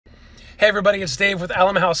Hey everybody, it's Dave with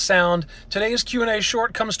Allenhouse Sound. Today's Q&A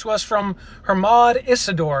short comes to us from Hermod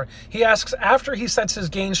Isidore. He asks, after he sets his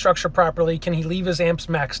gain structure properly, can he leave his amps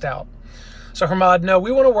maxed out? So Hermod, no,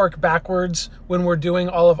 we want to work backwards when we're doing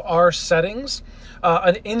all of our settings.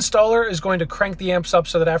 An installer is going to crank the amps up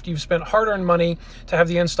so that after you've spent hard-earned money to have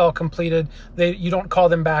the install completed, you don't call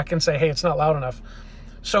them back and say, hey, it's not loud enough.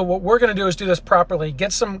 So what we're going to do is do this properly.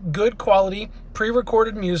 Get some good quality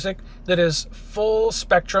pre-recorded music that is full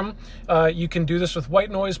spectrum. You can do this with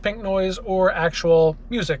white noise, pink noise, or actual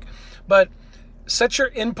music. But set your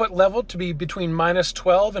input level to be between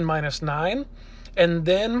 -12 and -9, and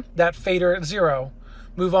then that fader at 0.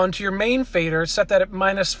 Move on to your main fader, set that at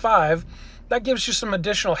 -5. That gives you some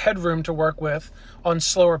additional headroom to work with on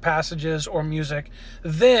slower passages or music.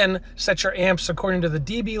 Then set your amps according to the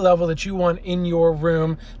dB level that you want in your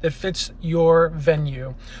room that fits your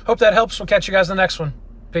venue. Hope that helps. We'll catch you guys in the next one.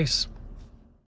 Peace.